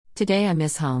Today I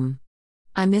miss home.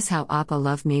 I miss how Appa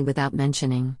loved me without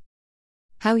mentioning.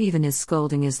 How even his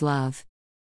scolding is love.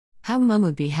 How Mum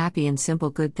would be happy in simple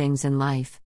good things in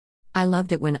life. I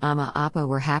loved it when Amma Appa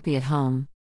were happy at home.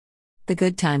 The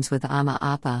good times with Amma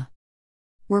Appa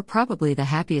were probably the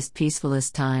happiest,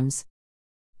 peacefulest times.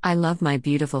 I love my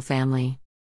beautiful family.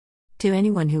 To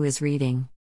anyone who is reading,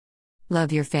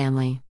 love your family.